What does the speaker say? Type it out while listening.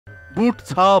Boot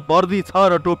छ, वर्दी छ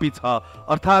र टोपी छ,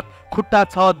 अर्थात् खुट्टा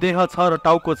छ, देह छ र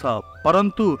टाउको छ,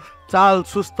 परन्तु चाल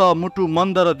सुस्त, मुटु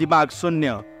मन्द र दिमाग शून्य,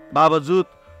 बावजुद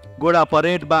गोडा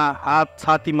परेडमा, हात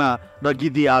छातीमा र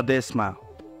गिदी आदेशमा।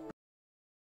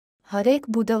 हरेक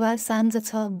बुधबार साँझ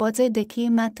 6 बजेदेखि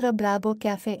मात्र ब्राभो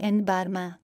क्याफे एन्ड बारमा।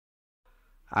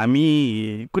 हामी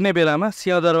कुनै बेलामा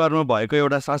सिंहदरबारमा भएको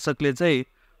एउटा शासकले चाहिँ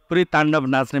पुरै ताण्डव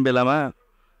नाच्ने बेलामा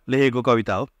लेखेको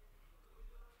कविता हो,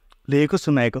 लेखेको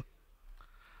सुनाएको।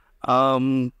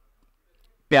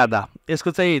 प्यादा,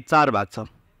 यसको चाहिँ 4 भाग छ।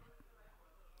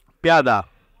 प्यादा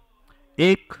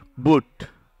 1, बुट।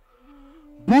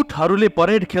 बुटहरूले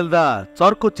परेड खेल्दा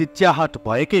चर्को चिच्याहट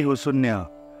भएकै हो शून्य,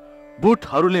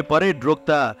 बुटहरूले परेड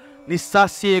रोक्दा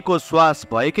निस्सासिएको श्वास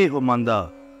भएकै हो मन्द,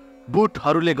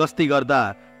 बुटहरूले गस्ती गर्दा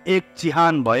एक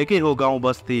चिहान भएकै हो गाउँ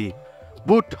बस्ती,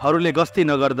 बुटहरूले गस्ती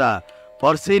नगर्दा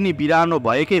वर्षेनी बिरानो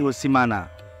भएकै हो सिमाना।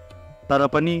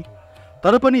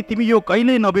 तर पनि तिमी यो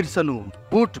कहिल्यै नबिर्सनु,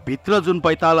 बुट भित्र जुन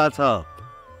पैताला छ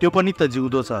त्यो पनि त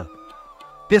जिउँदो छ,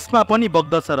 त्यसमा पनि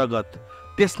बग्दछ रगत,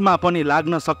 त्यसमा पनि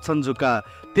लाग्न सक्छन् जुका,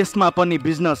 त्यसमा पनि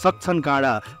बिज्न सक्छन्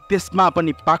काँडा, त्यसमा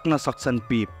पनि पाक्न सक्छन्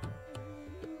पिप।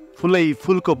 फुलै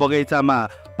फुलको बगैँचामा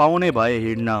पाउने भए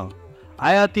हिँड्न,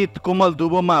 आयातित कोमल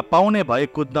दुबोमा पाउने भए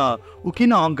कुद्न,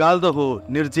 उकिन अँगाल्दो हो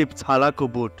निर्जीव छालाको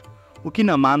बुट, उकिन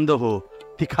मान्दो हो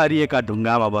तिखारिएका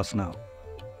ढुङ्गामा बस्न।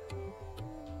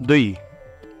 2,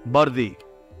 वर्दी।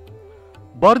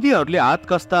 वर्दीहरूले हात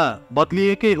कस्ता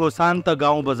बदलिएकै हो शान्त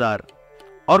गाउँ बजार,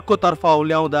 अर्कोतर्फ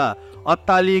औल्याउँदा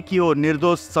अत्तालिएकी हो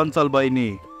निर्दोष चञ्चल बहिनी,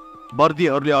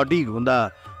 वर्दीहरूले अडिग हुँदा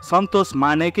सन्तोष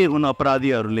मानेकै हुन्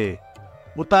अपराधीहरूले,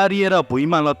 उतारिएर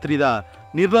भुइँमा लत्रिँदा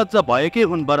निर्लज्ज भएकै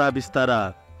हुन् बरा बिस्तारा।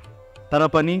 तर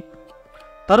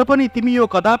पनि तिमी यो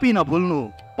कदापि नभुल्नु,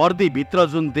 वर्दीभित्र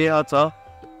जुन देह छ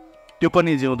त्यो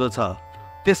पनि जिउँदो छ,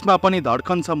 त्यसमा पनि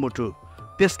धड्कन्छ मुटु,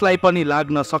 त्यसलाई पनि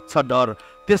लाग्न सक्छ डर,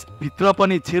 त्यसभित्र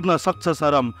पनि छिर्न सक्छ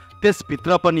शरम,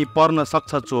 त्यसभित्र पनि पर्न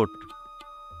सक्छ चोट।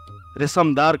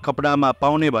 रेशमदार कपडामा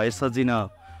पाउने भए सजिन,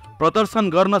 प्रदर्शन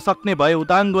गर्न सक्ने भए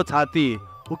उदाङ्गो छाती,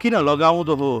 उकिन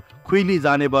लगाउँदो हो खुइली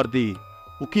जाने वर्दी,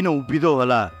 उकिन उभिदो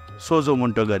होला सोझो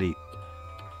मुन्टो गरी।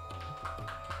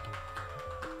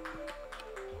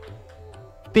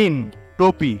 3,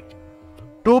 टोपी।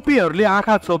 टोपीहरूले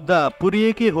आँखा छोप्दा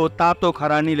पुरिएकै हो तातो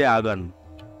खरानीले आँगन,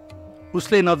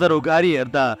 उसले नजर उगारी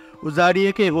हेर्दा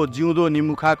उजाडिएकै हो जिउँदो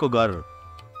निमुखाको घर,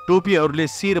 टोपीहरूले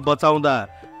शिर बचाउँदा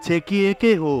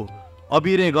छेकिएकै हो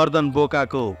अबिरे गर्दन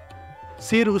बोकाको,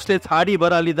 शिर उसले छाडी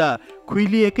बरालिँदा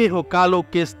खुइलिएकै हो कालो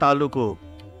केस तालुको।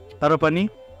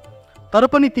 तर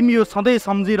पनि तिमी यो सधैँ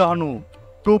सम्झिरहनु,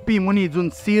 टोपी मुनि जुन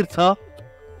शिर छ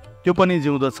त्यो पनि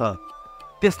जिउँदो छ,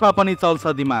 त्यसमा पनि चल्छ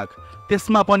दिमाग,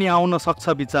 त्यसमा पनि आउन सक्छ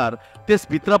विचार,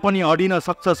 त्यसभित्र पनि अडिन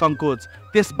सक्छ सङ्कोच,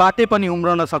 त्यसबाटै पनि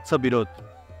उम्रन सक्छ विरोध।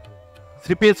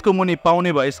 श्रीपेजको मुनि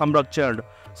पाउने भए संरक्षण,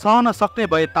 सहन सक्ने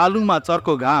भए तालुमा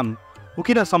चर्को घाम,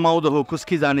 उकिन समाउँदो हो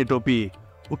खुस्की जाने टोपी,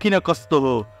 उकिन कस्तो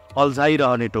हो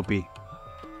अल्झाइरहने टोपी।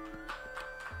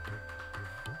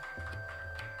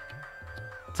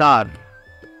 4,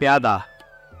 प्यादा।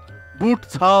 बुट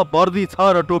छ, वर्दी छ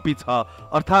र टोपी छ,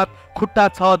 अर्थात् खुट्टा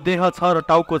छ, देह छ र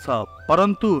टाउको छ,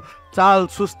 परन्तु चाल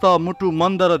सुस्त, मुटु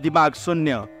मन्द र दिमाग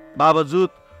शून्य, बावजुद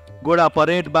गोडा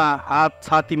परेडमा, हात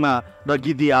छातीमा र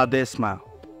गिदी आदेशमा।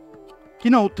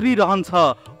 किन उत्रिरहन्छ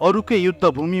अरूकै युद्ध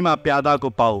भूमिमा प्यादाको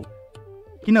पाउ,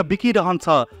 किन बिकिरहन्छ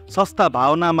सस्ता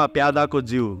भावनामा प्यादाको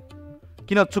जिउ,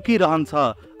 किन चुकिरहन्छ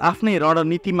आफ्नै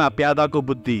रणनीतिमा प्यादाको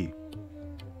बुद्धि।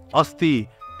 अस्ति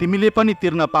तिमीले पनि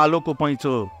तिर्न पालोको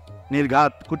पैँचो,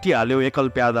 निर्घात कुटिहाल्यो एकल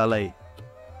प्यादालाई,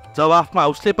 जवाफमा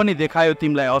उसले पनि देखायो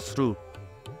तिमीलाई अश्रु,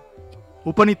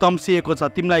 ऊ पनि तम्सिएको छ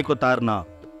तिमीलाई कोतार्न।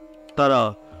 तर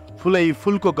फुलै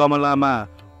फुलको गमलामा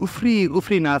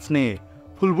उफ्री नाच्ने,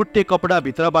 फुलबुट्टे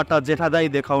कपडाभित्रबाट जेठादाई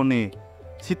देखाउने,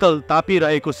 शीतल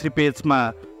तापिरहेको श्रीपेजमा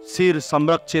शिर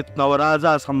संरक्षित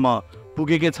नवराजासम्म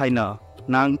पुगेकै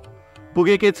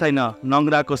छैन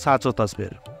नङ्ग्राको साँचो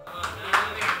तस्बिर।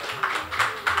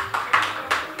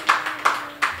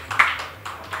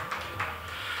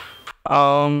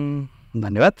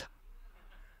 धन्यवाद।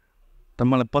 त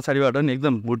मलाई पछाडिबाट नि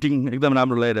एकदम भुटिङ एकदम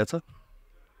राम्रो लागिरहेछ।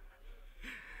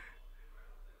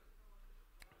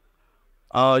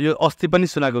 यो अस्ति पनि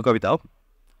सुनाएको कविता हो,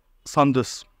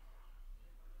 सन्दुस।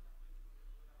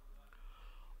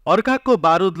 अर्काको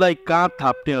बारुदलाई काँध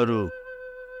थाप्नेहरू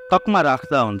तकमा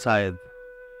राख्दा हुन् सायद,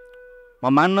 म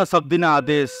मान्न सक्दिनँ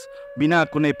आदेश बिना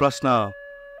कुनै प्रश्न,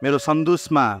 मेरो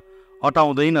सन्दुसमा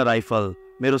अटाउँदैन राइफल,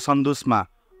 मेरो सन्दुसमा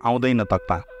आउँदैन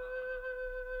तकमा।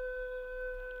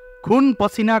 खुन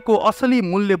पसिनाको असली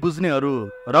मूल्य बुझ्नेहरू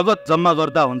रगत जम्मा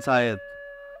गर्दा हुन् सायद,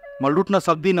 म लुट्न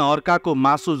सक्दिनँ अर्काको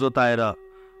मासु जोताएर,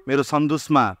 मेरो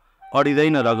सन्दुसमा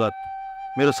अडिँदैन रगत,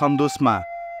 मेरो सन्दोषमा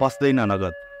पस्दैन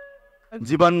नगद।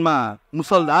 जीवनमा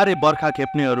मुसलधारे बर्खा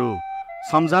खेप्नेहरू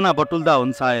सम्झना बटुल्दा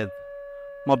हुन् सायद,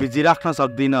 म भिजिराख्न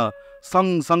सक्दिनँ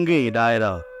सँगसँगै हिँडाएर,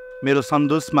 मेरो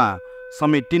सन्दोषमा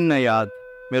समेटिन्न याद,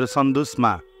 मेरो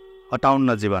सन्दोषमा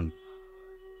हटाउन्न जीवन।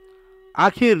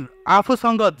 आखिर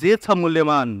आफूसँग जे छ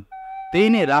मूल्यवान त्यही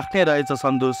नै राख्ने रहेछ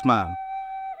सन्दोषमा,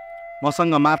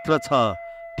 मसँग मात्र छ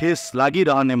ठेस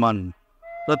लागिरहने मन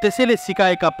र त्यसैले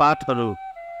सिकाएका पाठहरू,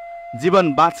 जीवन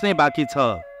बाँच्नै बाँकी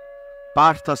छ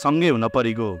पाठ त सँगै हुन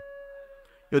परिगयो।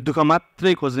 यो दुःख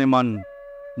मात्रै खोज्ने मन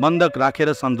बन्धक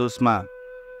राखेर सन्दोषमा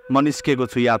म निस्केको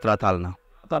छु यात्रा थाल्न।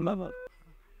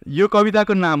 यो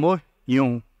कविताको नाम हो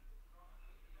हिउँ।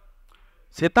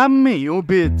 सेताम्मे हिउँ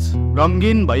बीच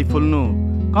रङ्गीन भई फुल्नु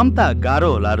कम्ता गाह्रो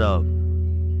होला र,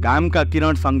 घामका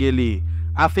किरण सङ्गेली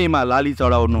आफैमा लाली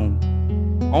चढाउनु,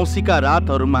 औँसीका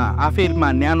रातहरूमा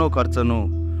आफैमा न्यानो खर्चनु,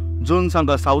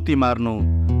 जुनसँग साउती मार्नु,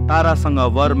 तारासँग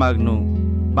वर माग्नु,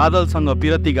 बादलसँग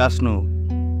पिरती गाँस्नु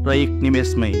र एक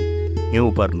निमेषमै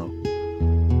हिउँ पर्नु।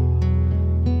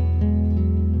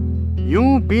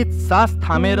 हिउँ बीच सास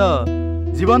थामेर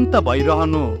जीवन्त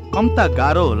भइरहनु कम्ता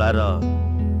गाह्रो होला र,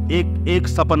 एक एक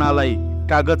सपनालाई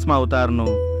कागजमा उतार्नु,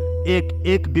 एक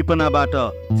एक विपनाबाट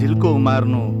झिल्को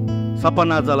उमार्नु,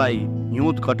 सपना जलाई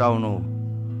हिउँ खटाउनु,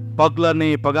 पग्लने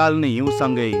पगाल्ने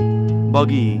हिउँसँगै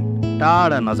बगी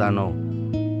टाढा नजानु।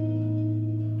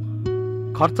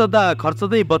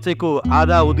 खर्चदै बचेको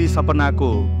आधा उदी सपनाको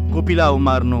कोपिला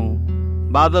उमार्नु,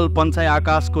 बादल पन्छाइ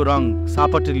आकाशको रङ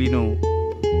सापट लिनु,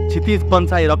 क्षितिज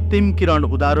पन्छाइ रक्तिम किरण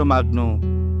उधारो माग्नु,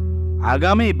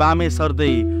 हाँगामै बामे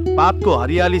सर्दै पातको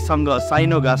हरियालीसँग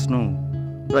साइनो गाँस्नु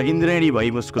र इन्द्रेणी भई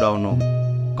मुस्कुराउनु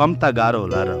कम्ता गाह्रो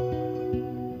होला र।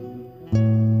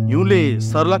 हिउँले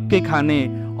सर्लक्कै खाने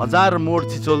हजार मोड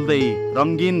छिचोल्दै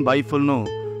रङ्गीन भई फुल्नु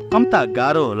कम्ता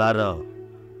गाह्रो होला र,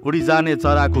 उडिजाने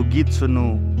चराको गीत सुन्नु,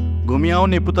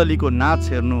 घुमिआउने पुतलीको नाच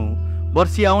हेर्नु,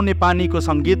 बर्सिआउने पानीको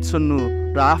सङ्गीत सुन्नु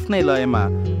र आफ्नै लयमा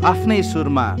आफ्नै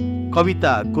सुरमा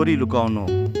कविता कोरी लुकाउनु,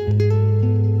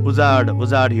 उजाड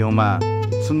उजाड हिउँमा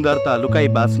सुन्दरता लुकाई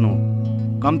बाँच्नु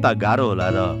कम्ता गाह्रो होला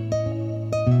र,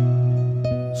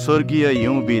 स्वर्गीय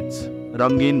हिउँ बीच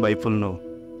रङ्गीन भई फुल्नु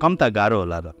कम्ता गाह्रो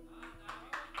होला र।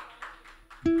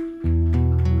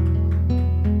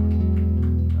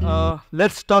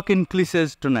 Let's talk in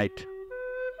cliches tonight.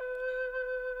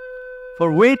 For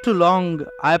way too long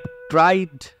I have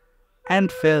tried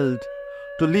and failed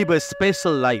to live a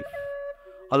special life,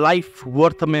 a life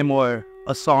worth a memoir,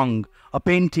 a song, a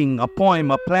painting, a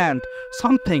poem, a plant,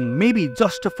 something, maybe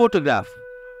just a photograph.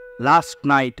 Last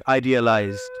night I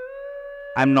realized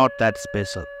I'm not that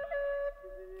special.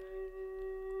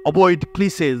 Avoid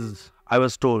cliches, I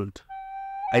was told.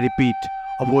 I repeat,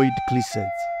 avoid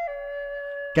cliches.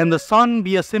 Can the sun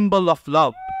be a symbol of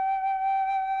love?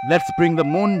 Let's bring the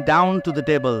moon down to the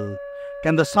table.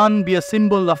 Can the sun be a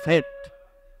symbol of hate?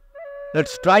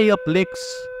 Let's dry up lakes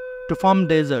to form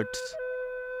deserts.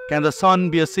 Can the sun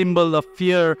be a symbol of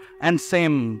fear and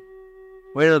shame?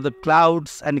 Where are the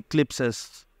clouds and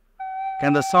eclipses?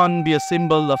 Can the sun be a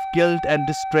symbol of guilt and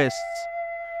distress?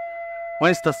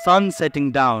 When is the sun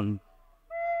setting down?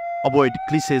 Avoid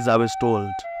cliches, I was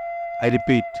told. I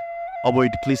repeat,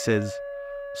 avoid cliches.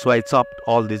 So I chopped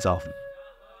all this off.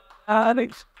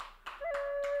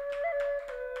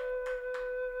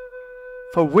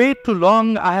 For way too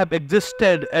long I have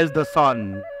existed as the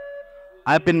sun.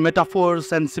 I have been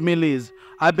metaphors and similes.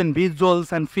 I have been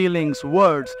visuals and feelings,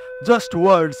 words, just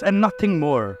words and nothing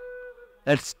more.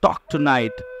 Let's talk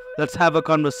tonight. Let's have a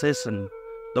conversation.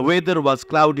 The weather was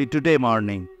cloudy today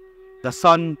morning. The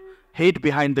sun hid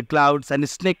behind the clouds and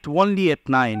sneaked only at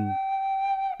 9.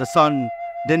 The sun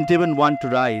didn't even want to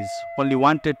rise, only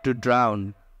wanted to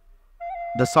drown.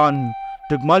 The sun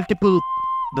took multiple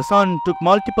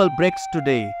breaks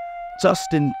today,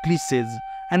 just in cliches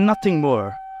and nothing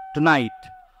more. Tonight,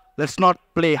 let's not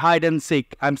play hide and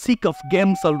seek. I'm sick of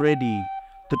games already.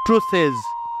 The truth is,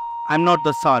 I'm not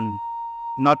the sun,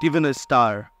 not even a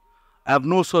star. I have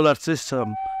no solar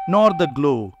system, nor the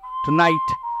glow. Tonight,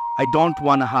 I don't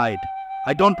want to hide.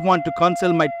 I don't want to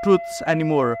conceal my truths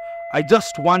anymore. I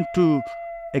just want to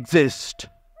exist,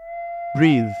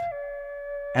 breathe,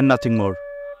 and nothing more.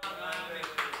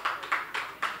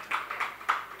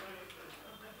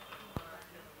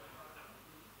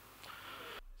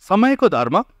 समयको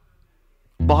धर्म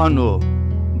बहनु हो,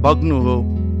 बग्नु हो,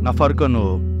 नफर्कनु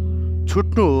हो,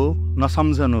 छुट्नु हो,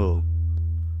 नसम्झनु हो।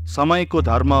 समयको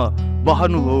धर्म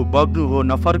बहनु हो, बग्नु हो,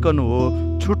 नफर्कनु हो,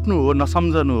 छुट्नु हो,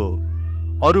 नसम्झनु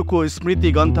हो। अरूको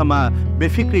स्मृति ग्रन्थमा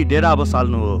बेफिक्री डेरा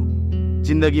बसाल्नु हो।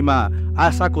 जिन्दगीमा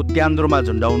आशाको त्यान्द्रोमा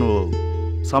झुन्डाउनु हो।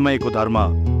 समयको धर्म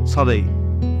सधैँ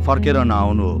फर्केर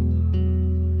नआउनु हो।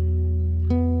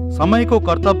 समयको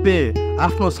कर्तव्य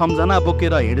आफ्नो सम्झना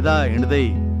बोकेर हिँड्दा हिँड्दै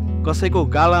कसैको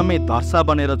गालामै धर्सा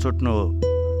बनेर छुट्नु हो।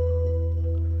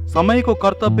 समयको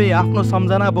कर्तव्य आफ्नो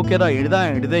सम्झना बोकेर हिँड्दा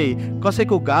हिँड्दै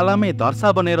कसैको गालामै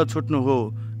धर्सा बनेर छुट्नु हो।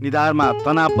 निधारमा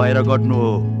तनाव भएर गड्नु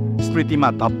हो, स्मृतिमा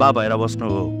धब्बा भएर बस्नु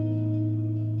हो।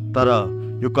 तर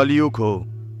यो कलियुग हो,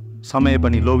 समय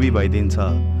पनि लोभी भइदिन्छ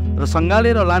र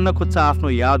सँगालेर लान्न खोज्छ आफ्नो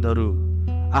यादहरू,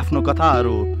 आफ्नो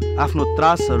कथाहरू, आफ्नो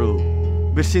त्रासहरू।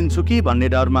 बिर्सिन्छु कि भन्ने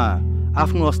डरमा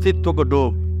आफ्नो अस्तित्वको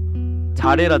डोब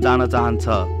छाडेर जान चाहन्छ।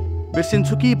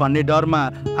 बिर्सिन्छु कि भन्ने डरमा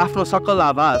आफ्नो सकल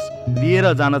आभास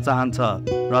लिएर जान चाहन्छ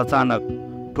र अचानक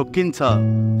ठोक्किन्छ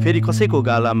फेरि कसैको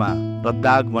गालामा र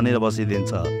दाग बनेर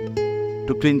बसिदिन्छ।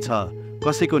 टुक्रिन्छ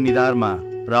कसैको निधारमा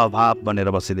र अभाव बनेर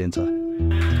बसिदिन्छ।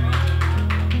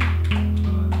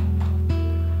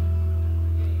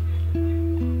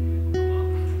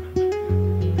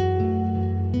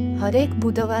 हरेक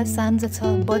बुधबार साँझ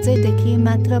 6 बजेदेखि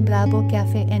मात्र ब्राभो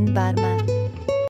क्याफे एन्ड बारमा।